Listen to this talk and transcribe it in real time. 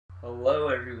Hello,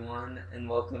 everyone, and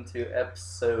welcome to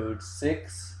episode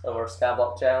 6 of our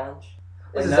SkyBlock challenge.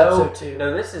 This is episode 2.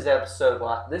 No, this is episode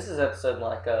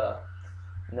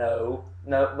no,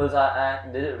 because I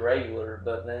did it regular,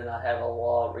 but then I have a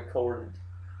lot recorded,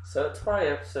 so it's probably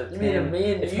episode 10. You mean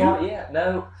me and it's you? Probably, yeah,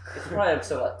 no, it's probably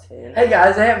episode like 10. Hey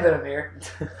guys, I haven't been here.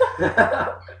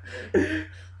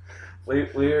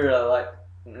 We're like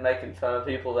making fun of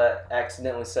people that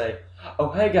accidentally say, "Oh,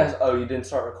 hey guys, oh you didn't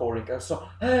start recording." Go, so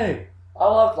hey. I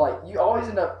love you always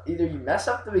end up either you mess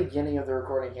up the beginning of the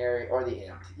recording, Harry, or the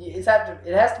end. It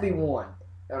has to be one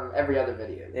on every other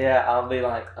video. Yeah, I'll be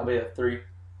at 3,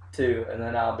 2, and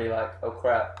then I'll be like, oh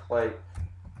crap, wait.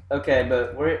 Okay,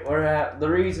 but we're at the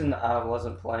reason I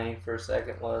wasn't playing for a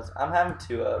second was I'm having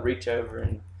to reach over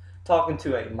and talking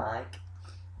to a mic.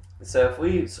 So if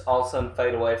we all of a sudden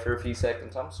fade away for a few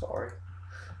seconds, I'm sorry.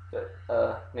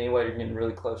 But anyway, you're getting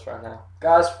really close right now.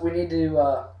 Guys, we need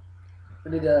to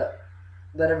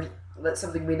let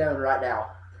something be known right now.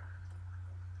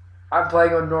 I'm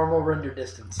playing on normal render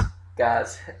distance.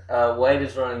 Guys, Wade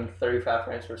is running 35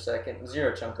 frames per second,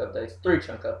 0 chunk updates, 3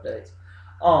 chunk updates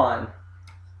on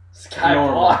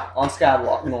SkyBlock. On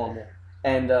SkyBlock normal.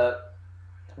 And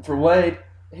for Wade,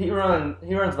 he runs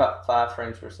about 5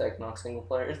 frames per second on single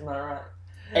player, isn't that right?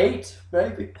 8,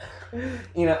 maybe.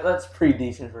 You know, that's pretty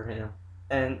decent for him.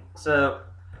 And so,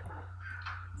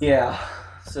 yeah,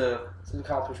 so It's an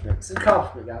accomplishment. It's an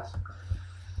accomplishment, guys.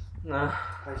 no.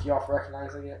 Thank you all for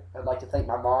recognizing it. I'd like to thank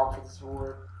my mom for this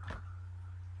award.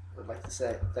 I'd like to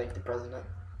thank the president.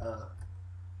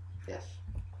 Yes.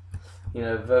 You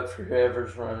know, vote for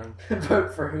whoever's running.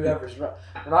 Vote for whoever's running.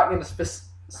 We're not going to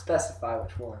specify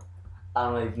which one. I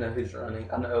don't even know who's running.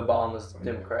 I know Obama's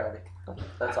Democratic.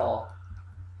 That's all.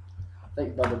 I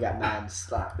think Bubba got mad and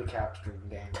slapped the couch during the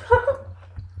game.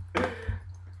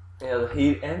 Yeah, the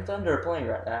Heat and Thunder are playing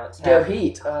right now. It's Go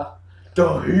Heat. The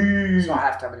Heat. It's not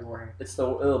halftime anymore here.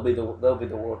 They'll be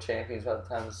the world champions by the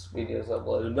time this video is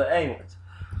uploaded. But anyways,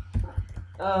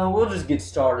 we'll just get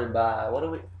started by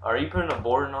are you putting a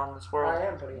boarding on this world? I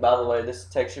am putting. By the way, this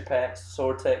texture pack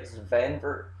Sortex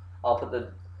Vanvert. I'll put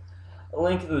the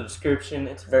link in the description.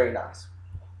 It's very nice.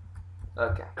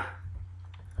 Okay.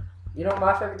 You know what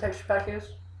my favorite texture pack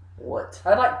is? What?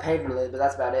 I like Paver Lid, but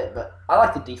that's about it. But I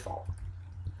like the default.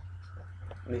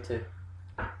 Me too.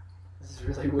 This is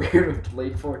really weird to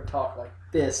lean forward and talk like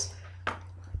this.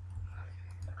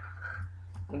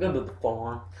 I'm good with the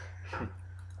farm.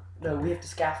 No, we have to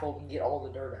scaffold and get all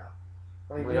the dirt out.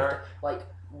 I mean, We have are?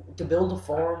 to build a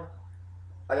farm.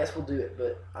 I guess we'll do it,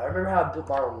 but I remember how I built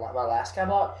my last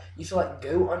skyblock. You used to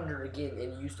go under again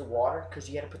and use the water because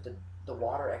you had to put the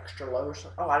water extra low or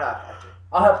something. Oh, I know how to.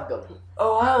 I'll help you build it.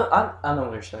 Oh, I know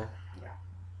what you're saying.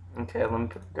 Yeah. Okay, let me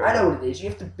put the dirt. I know what it is. You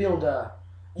have to build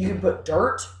you can put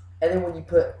dirt, and then when you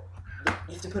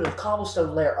have to put a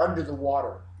cobblestone layer under the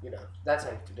water. You know, that's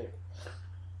how you have to do it.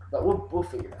 But we'll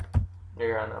figure it out.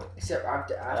 Yeah, I know. Except I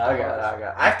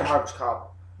have to harvest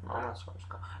cobble. I'm not supposed to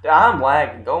go. Dude, I'm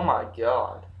lagging. Oh my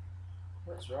god.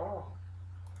 What's wrong?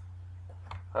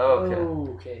 Okay.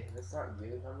 Okay, that's not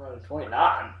good. I'm running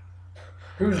 29.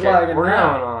 Who's Okay, lagging we're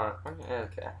now? going on.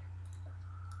 Okay.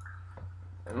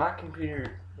 And my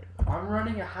computer. I'm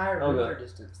running a higher render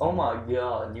distance. Oh my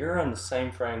god, you're on the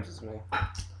same frames as me.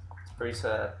 It's pretty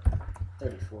sad.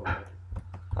 34. Maybe.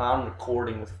 I'm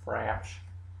recording with frames.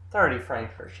 30 frames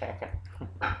per second.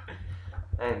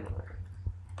 Anyway.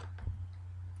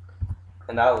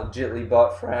 And I legitly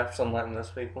bought fraps unlike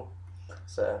most people.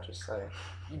 So, just saying.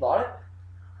 You bought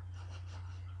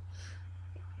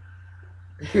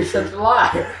it? You're such a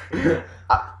liar.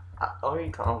 What are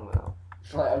you talking about?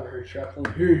 Like over here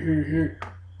chuckling.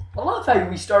 I love how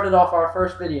we started off our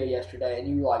first video yesterday and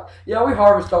you were like, yeah, we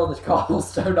harvest all this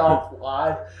cobblestone off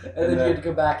live. And then you had to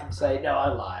go back and say, no, I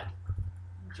lied.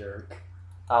 Jerk.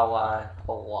 I lie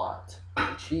a lot. You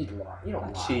cheat a lot. You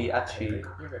don't lie. I cheat.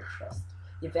 You're very trust.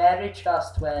 You're very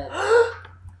trustworthy.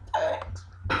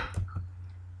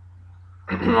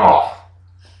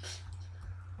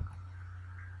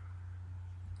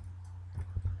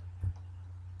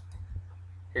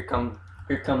 Here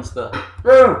comes the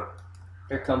Boom!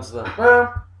 here comes the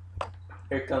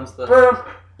Boom!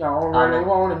 Don't I really know.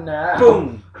 want it now.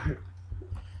 boom.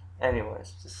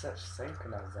 Anyways, Just such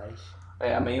synchronization.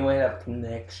 yeah, I mean we have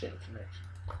connection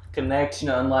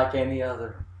unlike any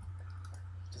other.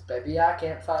 Just baby, I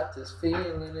can't fight this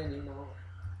feeling anymore.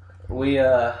 We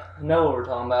know what we're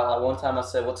talking about. Like one time I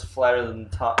said, "What's flatter than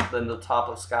the top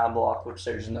of SkyBlock?" Which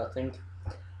there's nothing.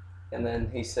 And then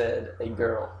he said, "A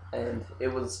girl," and it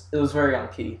was very on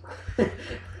key.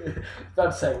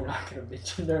 About to say we're not gonna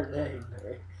mention their name,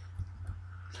 Mary.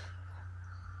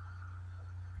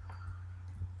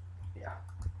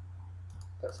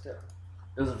 But still.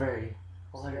 It was very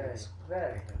hilarious.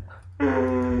 Very.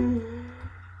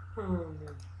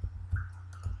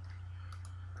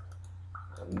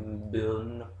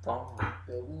 Building a farm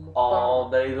Building a all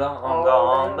farm. day long All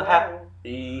on day the long.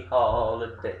 happy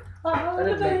holiday. That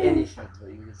didn't make any sense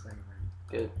what you were saying.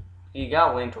 Good. You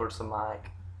gotta lean towards the mic.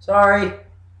 Sorry.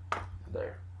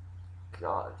 There.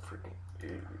 God freaking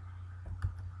dude.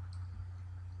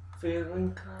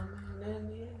 Feeling coming in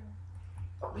the air.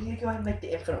 Oh, we need to go ahead and make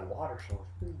the infinite water source.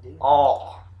 What do you do?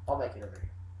 Oh. I'll make it over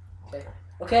here. Okay.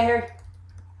 Okay, Harry.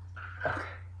 Okay.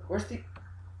 Where's the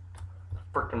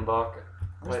Freaking bucket.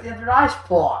 Where's the other ice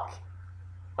block?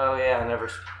 Oh yeah, I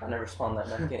never spawned that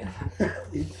back in.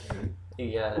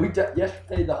 Yeah.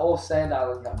 Yesterday the whole sand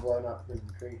island got blown up because of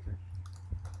the creeper.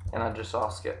 And I just saw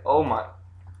skip. Oh my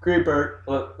creeper!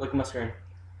 Look at my screen.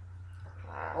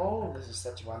 Oh, this is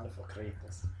such wonderful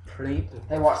creepers. Creeper.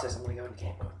 Hey, watch this. I'm gonna go in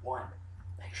camera. One.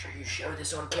 Make sure you show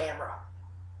this on camera.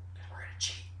 Cause we're gonna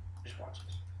cheat. Just watch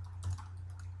this.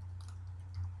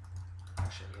 I'll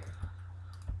show you.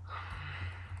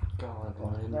 God,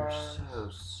 man, you're so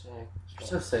sick. You're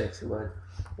so Sexy. sexy, bud.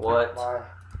 What? My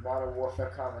Modern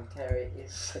Warfare commentary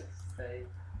is sexy.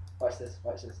 Watch this.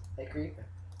 Watch this. Hey, creeper.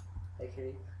 Hey,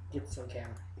 creeper. Get this on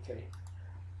camera. Hey, creeper.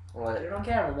 Get What? it on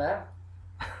camera, man.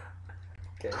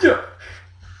 Okay. Yeah.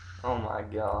 Oh my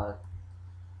God.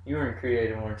 You were in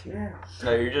creative, weren't you? Yeah.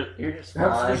 No, you're just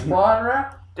That's fine. the spawn,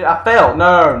 right? Dude, I failed.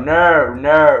 No.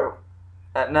 No,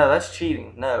 that's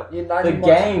cheating. No. You had The 90 bucks.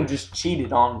 game just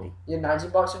cheated on me. You had 90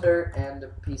 bucks of dirt and a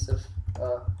piece of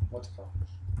what's it called?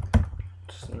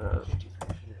 Just no.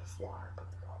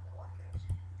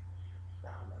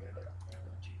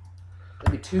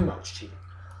 That'd be too much cheating.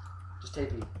 Just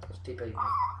TP. Just TP.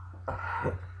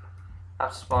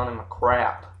 I'm spawning my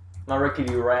crap. My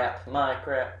rickety rap. My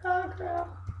crap. My crap.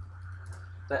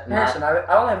 That Harrison, I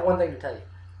only have one thing to tell you.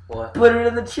 What? Put it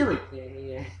in the chili.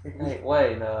 Yeah. Hey,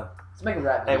 wait, no. Let's make a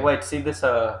rap. Hey, video. wait, see this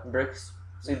bricks?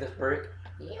 See this brick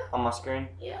Yeah. on my screen?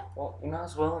 Yeah. Well, you might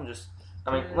as well and just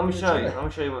let me show you. Let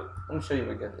me show you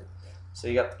what good is. So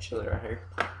you got the chili right here.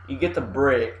 You get the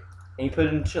brick and you put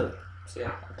it in the chili. See, I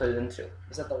put it in the chili.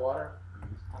 Is that the water?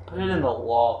 I put it in the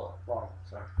lava. Wrong.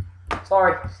 Sorry.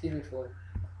 Sorry. Excuse me for.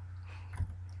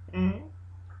 Mm-hmm.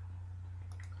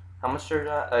 How much dirt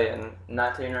I? Oh yeah,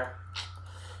 19 right?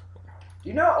 Do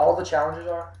you know what all the challenges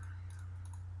are?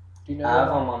 Do you know? I have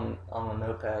them on a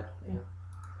notepad. Yeah.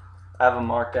 I have them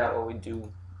marked out what we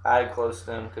do. I close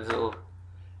them because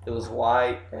it was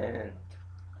white and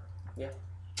yeah.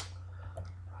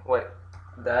 Wait,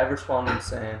 did I ever spawn in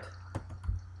sand?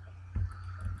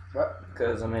 What?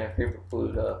 Because a creeper blew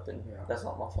it up and Yeah. that's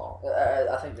not my fault.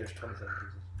 I think there's 27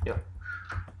 pieces. Yep.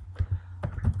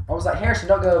 I was like, Harrison,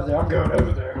 don't go over there. I'm going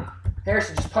over there.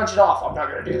 Harrison, just punch it off. I'm not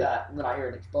going to do that. And then I hear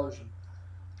an explosion.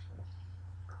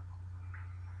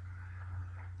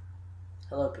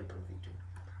 Hello, people of YouTube.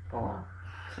 Hold on.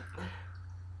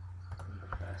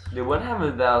 Dude, what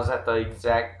happened if that was at the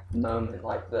exact moment,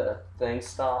 like the thing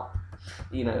stopped?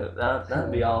 You know,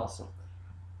 that'd be awesome.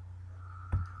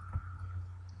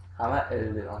 I might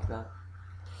edit it like that.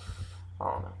 I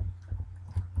don't know.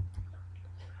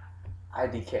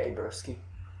 IDK, broski.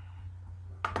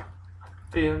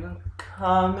 Feeling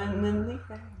coming in the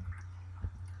air.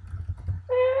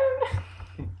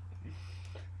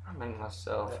 I make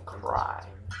myself cry.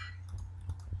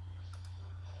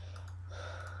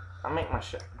 I make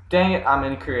myself. Dang it! I'm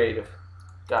in creative.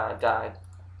 Died.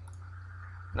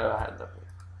 No, I had that.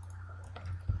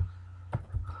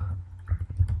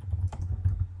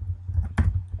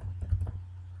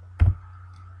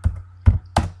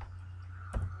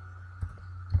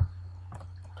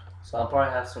 So I'll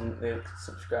probably have some new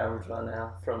subscribers by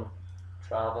now from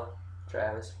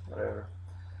Travis, whatever.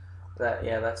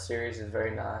 That series is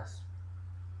very nice.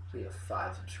 We have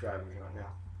 5 subscribers right now.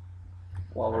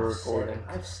 While we're recording.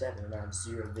 I have 7 and I have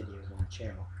 0 videos on the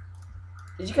channel.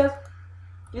 Did you guys?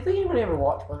 Do you think anybody ever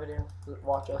watched my video?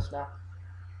 Watch us now?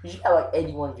 You got like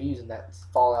 81 views in that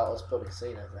Fallout Let's Build a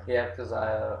Casino thing. Yeah, because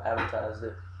I advertised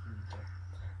it.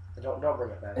 Don't bring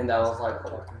it back. And I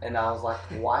was like,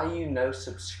 why you no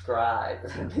subscribe?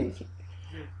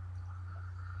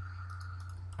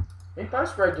 We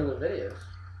post regular videos.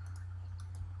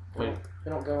 We Wait.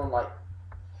 don't go on like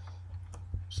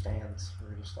stands.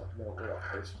 We're just like, no, we're not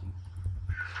posting.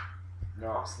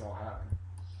 No, it's not happening.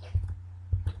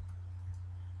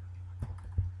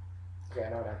 Okay, I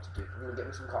know what I have to do. I'm gonna get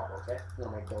me some copper, okay? I'm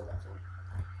gonna build that for you.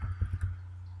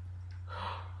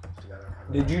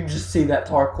 Did you just see that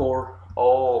parkour?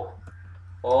 Oh.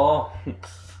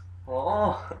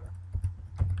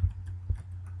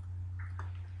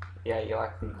 Yeah, you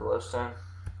like the glowstone?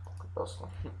 Bustle.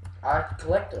 I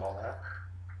collected all that.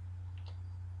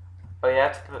 Oh,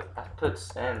 yeah, I have to put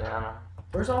sand down.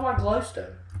 Where's all my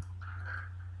glowstone?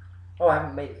 Oh, I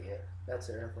haven't made it yet. That's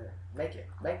it right there. Make it.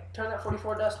 Turn that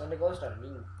 44 dust into glowstone.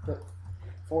 You can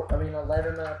put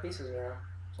 11 pieces around.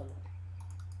 Something.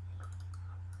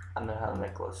 I know how to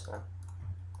make glowstone.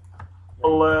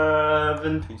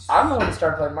 11 pieces. I'm the one that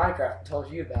started playing Minecraft and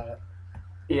told you about it.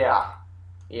 Yeah.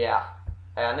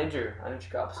 Hey, I need your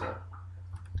cobblestone.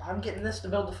 I'm getting this to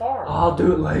build the farm. I'll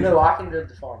do it later. No, I can build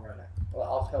the farm right now. Well,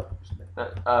 I'll help you.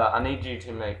 I need you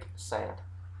to make sand.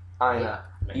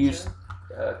 Use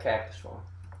cactus farm.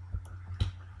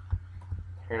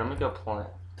 Here, let me go plant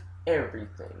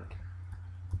everything.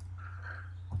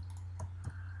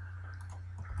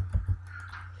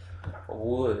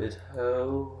 Wood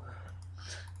hoe.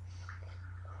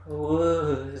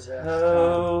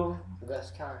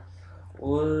 Best kind.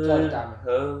 Wood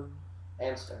hoe.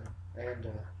 And stone. And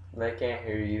They can't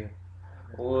hear you.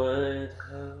 Wood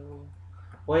hoe.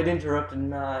 Wait, interrupted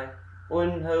my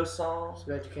wooden hoe song. So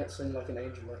bad you can't sing like an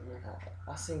angel like me.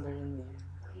 I sing better than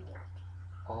you.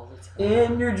 All the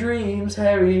time. In your dreams,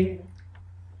 Harry.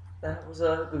 That was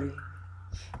ugly.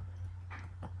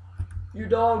 Your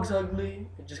dog's ugly.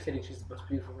 Just kidding, she's the most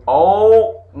beautiful thing.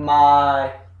 Oh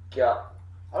my god.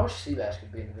 I wish Seabass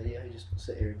could be in the video. He just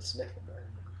sit here and sniff it, man.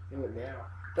 He would meow.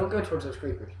 Don't go towards those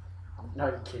creepers. I'm not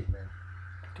even kidding, man.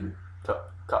 Dude,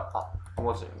 I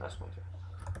wasn't even messing with you.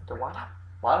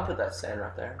 Why did I put that sand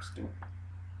right there? I'm stupid.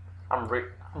 I'm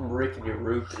ricking your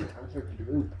roof. I'm freaking the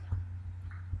roof.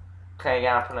 Okay,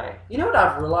 got to play. You know what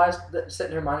I've realized that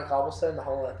sitting here mining cobblestone the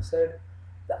whole episode?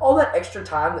 That all that extra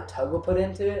time that Tug will put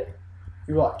into it,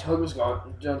 you're like, Tug was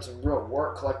done some real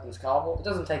work collecting this cobble. It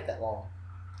doesn't take that long.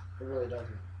 It really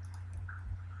doesn't.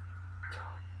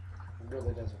 It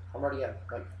really doesn't. I've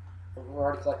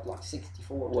already collected like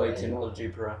 64. Way today. too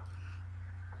LG Pro.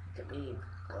 Look at me,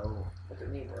 bro. Look at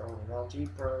me, bro. An LG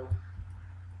Pro.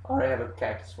 I already have a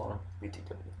cactus farm.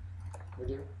 BTW. We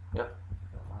do? Yep.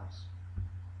 Oh, nice.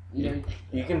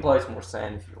 You can place more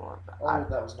sand if you want.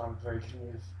 That was not a very good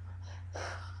move.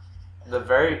 The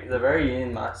very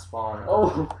end might spawn.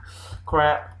 Oh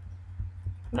crap!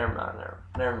 Never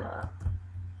mind.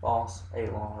 Boss,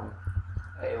 alarm.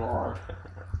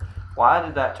 Why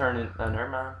did that turn in? Never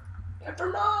mind.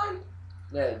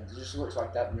 Yeah, it just looks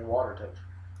like that in your water touch.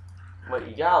 Wait,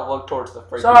 you gotta look towards the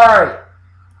freaking. Sorry.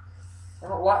 I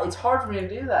don't like. It's hard for me to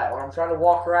do that when I'm trying to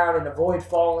walk around and avoid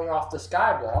falling off the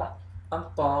SkyBlock. I'm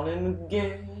falling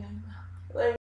again.